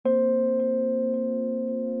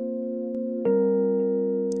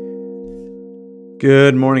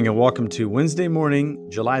Good morning and welcome to Wednesday morning,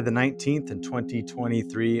 July the 19th in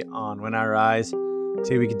 2023 on When I Rise.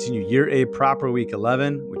 Today we continue Year A Proper Week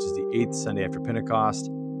 11, which is the 8th Sunday after Pentecost.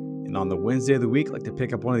 And on the Wednesday of the week, I'd like to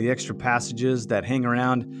pick up one of the extra passages that hang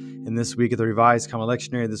around in this week of the Revised Common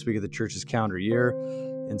Lectionary, this week of the church's calendar year.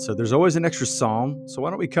 And so there's always an extra psalm. So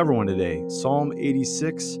why don't we cover one today? Psalm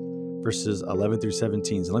 86, verses 11 through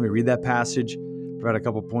 17. So let me read that passage, provide a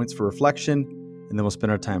couple points for reflection, and then we'll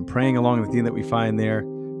spend our time praying along the theme that we find there.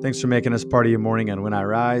 Thanks for making us part of your morning on When I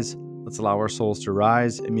Rise. Let's allow our souls to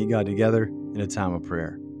rise and meet God together in a time of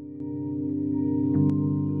prayer.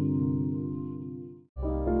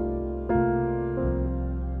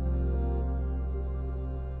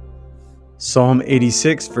 Psalm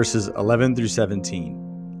 86, verses 11 through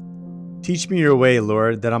 17. Teach me your way,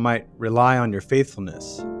 Lord, that I might rely on your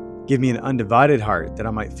faithfulness. Give me an undivided heart, that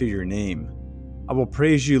I might fear your name. I will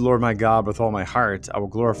praise you, Lord my God, with all my heart. I will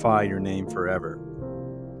glorify your name forever.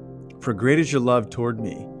 For great is your love toward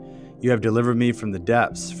me. You have delivered me from the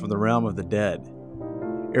depths, from the realm of the dead.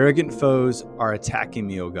 Arrogant foes are attacking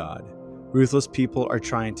me, O God. Ruthless people are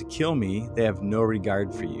trying to kill me. They have no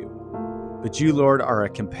regard for you. But you, Lord, are a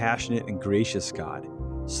compassionate and gracious God,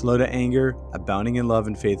 slow to anger, abounding in love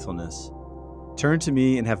and faithfulness. Turn to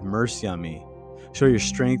me and have mercy on me. Show your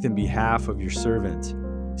strength in behalf of your servant.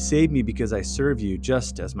 Save me because I serve you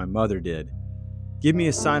just as my mother did. Give me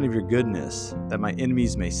a sign of your goodness, that my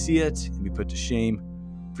enemies may see it and be put to shame.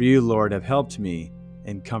 For you, Lord, have helped me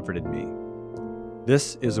and comforted me.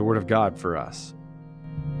 This is the word of God for us.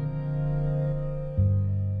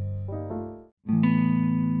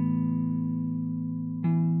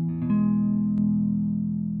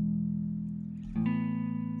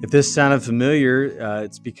 If this sounded familiar,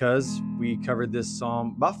 it's because we covered this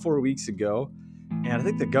psalm about 4 weeks ago. And I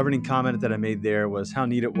think the governing comment that I made there was how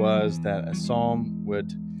neat it was that a psalm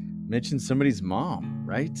would mention somebody's mom,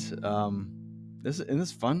 right? Isn't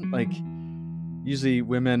this fun? Like, usually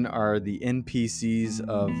women are the NPCs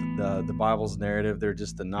of the Bible's narrative. They're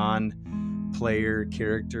just the non-player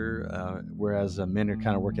character, whereas men are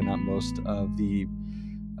kind of working out most of the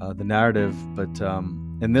narrative. But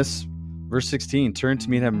in this Verse 16, turn to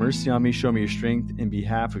me and have mercy on me. Show me your strength in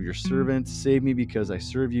behalf of your servant. Save me because I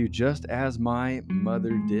serve you just as my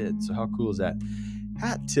mother did. So how cool is that?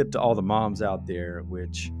 Hat tip to all the moms out there,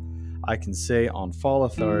 which I can say on full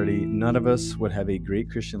authority, none of us would have a great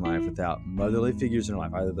Christian life without motherly figures in our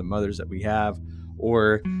life, either the mothers that we have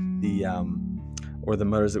or the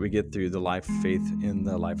mothers that we get through the life of faith in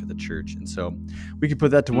the life of the church. And so we can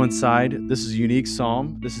put that to one side. This is a unique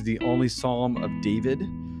psalm. This is the only psalm of David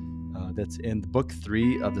that's in book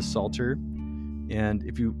 3 of the Psalter. And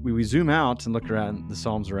if we zoom out and look around the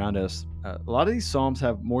psalms around us, a lot of these psalms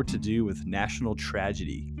have more to do with national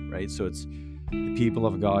tragedy, right? So it's the people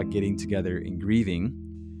of God getting together and grieving.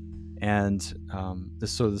 And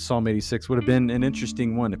so the Psalm 86 would have been an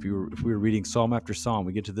interesting one if we were reading psalm after psalm.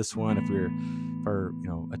 We get to this one, if our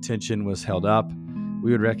attention was held up,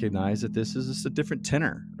 we would recognize that this is just a different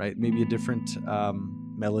tenor, right? Maybe a different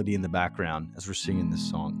melody in the background as we're singing this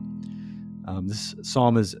song. This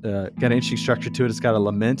psalm has got an interesting structure to it. It's got a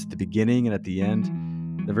lament at the beginning and at the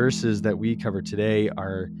end. The verses that we cover today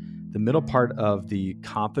are the middle part of the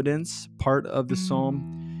confidence part of the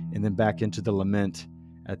psalm, and then back into the lament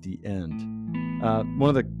at the end. One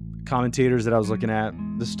of the commentators that I was looking at,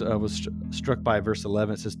 this was struck by verse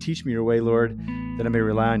 11. It says, teach me your way, Lord, that I may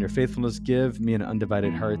rely on your faithfulness. Give me an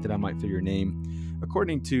undivided heart, that I might fear your name.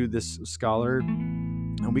 According to this scholar,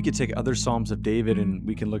 and we could take other Psalms of David and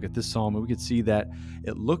we can look at this Psalm and we could see that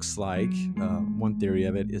it looks like, one theory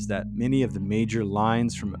of it is that many of the major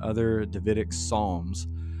lines from other Davidic Psalms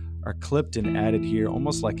are clipped and added here,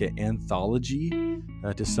 almost like an anthology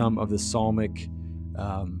to some of the psalmic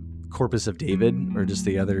corpus of David, or just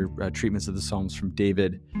the other treatments of the Psalms from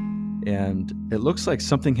David. And it looks like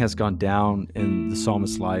something has gone down in the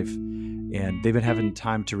psalmist's life, and they've been having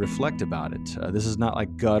time to reflect about it. This is not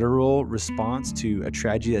like guttural response to a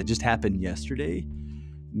tragedy that just happened yesterday.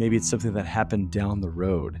 Maybe it's something that happened down the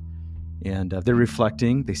road. And they're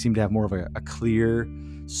reflecting. They seem to have more of a clear,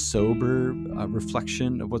 sober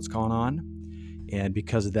reflection of what's gone on. And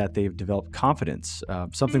because of that, they've developed confidence.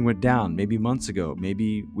 Something went down maybe months ago,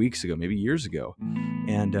 maybe weeks ago, maybe years ago.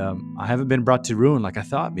 And I haven't been brought to ruin like I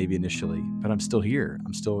thought maybe initially, but I'm still here.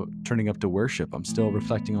 I'm still turning up to worship. I'm still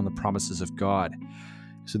reflecting on the promises of God.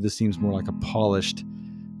 So this seems more like a polished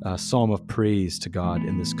psalm of praise to God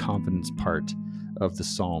in this confidence part of the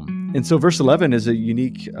psalm. And so verse 11 is a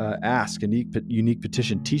unique ask, a unique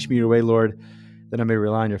petition. Teach me your way, Lord, that I may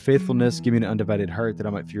rely on your faithfulness. Give me an undivided heart, that I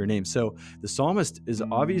might fear your name. So the psalmist is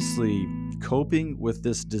obviously coping with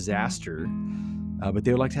this disaster but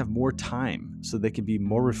they would like to have more time so they can be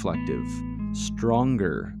more reflective,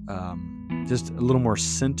 stronger, just a little more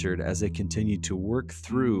centered as they continue to work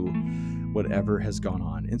through whatever has gone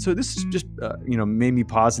on. And so this is just, made me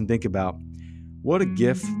pause and think about what a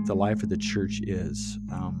gift the life of the church is.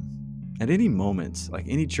 At any moment, like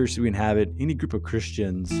any church that we inhabit, any group of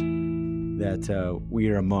Christians that we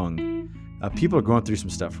are among, people are going through some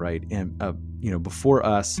stuff, right? And, before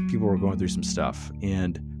us, people were going through some stuff.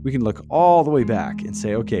 And we can look all the way back and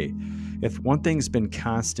say, okay, if one thing's been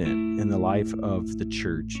constant in the life of the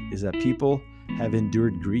church is that people have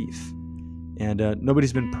endured grief. And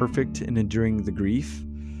nobody's been perfect in enduring the grief,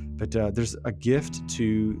 but there's a gift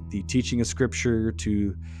to the teaching of Scripture,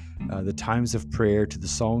 to the times of prayer, to the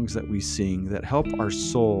songs that we sing that help our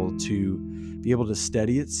soul to be able to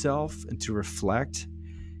steady itself and to reflect.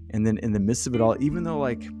 And then in the midst of it all, even though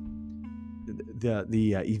like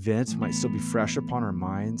the events might still be fresh upon our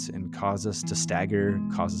minds and cause us to stagger,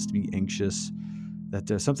 cause us to be anxious, that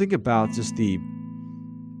there's something about just the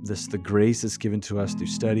grace that's given to us through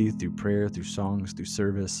study, through prayer, through songs, through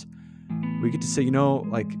service. We get to say,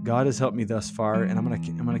 like God has helped me thus far, and I'm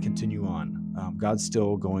gonna continue on. God's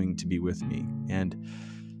still going to be with me, and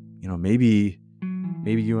maybe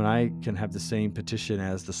you and I can have the same petition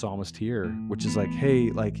as the psalmist here, which is like, hey,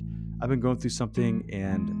 like I've been going through something,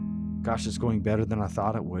 and gosh, it's going better than I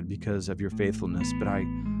thought it would because of your faithfulness. But I'd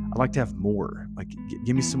like to have more. Like,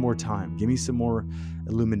 give me some more time. Give me some more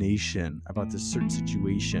illumination about this certain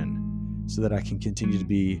situation so that I can continue to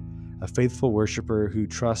be a faithful worshiper who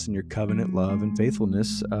trusts in your covenant love and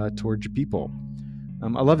faithfulness towards your people.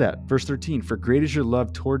 I love that. Verse 13, for great is your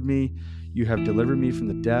love toward me. You have delivered me from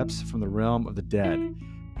the depths, from the realm of the dead.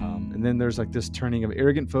 And then there's like this turning of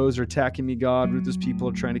arrogant foes are attacking me, God. Ruthless people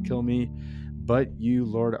are trying to kill me. But you,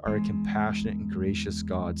 Lord, are a compassionate and gracious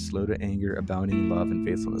God, slow to anger, abounding in love and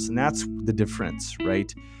faithfulness. And that's the difference,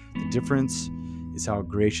 right? The difference is how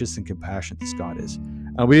gracious and compassionate this God is.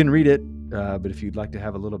 We didn't read it, but if you'd like to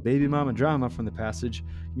have a little baby mama drama from the passage,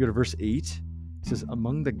 you go to verse 8. It says,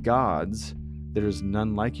 among the gods, there is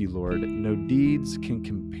none like you, Lord. No deeds can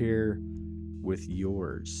compare with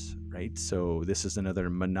yours, right? So this is another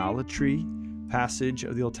monolatry passage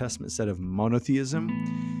of the Old Testament instead of monotheism,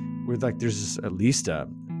 where like there's at least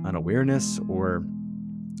an awareness, or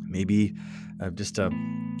maybe just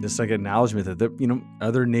like acknowledgement that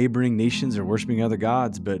other neighboring nations are worshiping other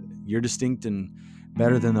gods, but you're distinct and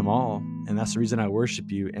better than them all, and that's the reason I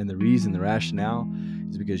worship you. And the rationale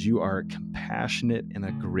is because you are compassionate and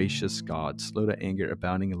a gracious God, slow to anger,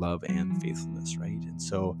 abounding in love and faithfulness, right? And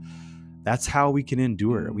so that's how we can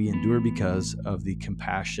endure. We endure because of the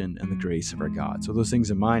compassion and the grace of our God. So those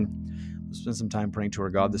things in mind, let's spend some time praying to our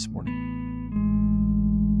God this morning.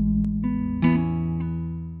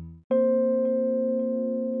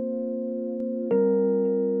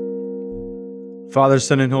 Father,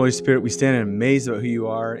 Son, and Holy Spirit, we stand in amaze about who you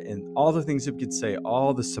are and all the things that we could say,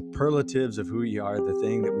 all the superlatives of who you are. The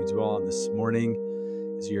thing that we dwell on this morning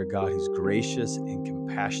is you're a God who's gracious and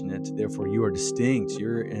compassionate. Therefore, you are distinct.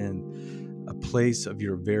 You're in a place of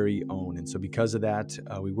your very own. And so because of that,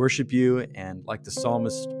 we worship you. And like the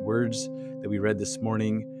psalmist's words that we read this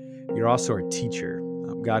morning, you're also our teacher.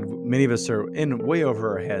 God, many of us are in way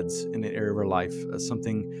over our heads in an area of our life.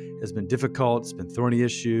 Something has been difficult. It's been thorny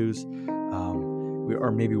issues. Or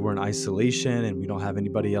maybe we're in isolation and we don't have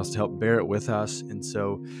anybody else to help bear it with us. And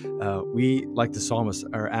so we, like the psalmist,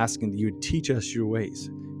 are asking that you would teach us your ways.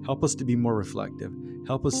 Help us to be more reflective.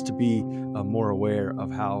 Help us to be more aware of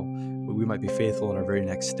how we might be faithful in our very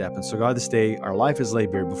next step. And so God, this day, our life is laid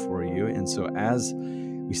bare before you. And so as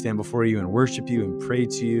we stand before you and worship you and pray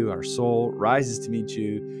to you, our soul rises to meet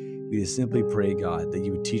you. We just simply pray, God, that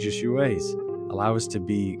you would teach us your ways. Allow us to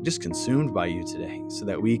be just consumed by you today so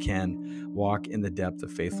that we can walk in the depth of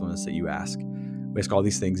faithfulness that you ask. We ask all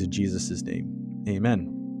these things in Jesus' name. Amen.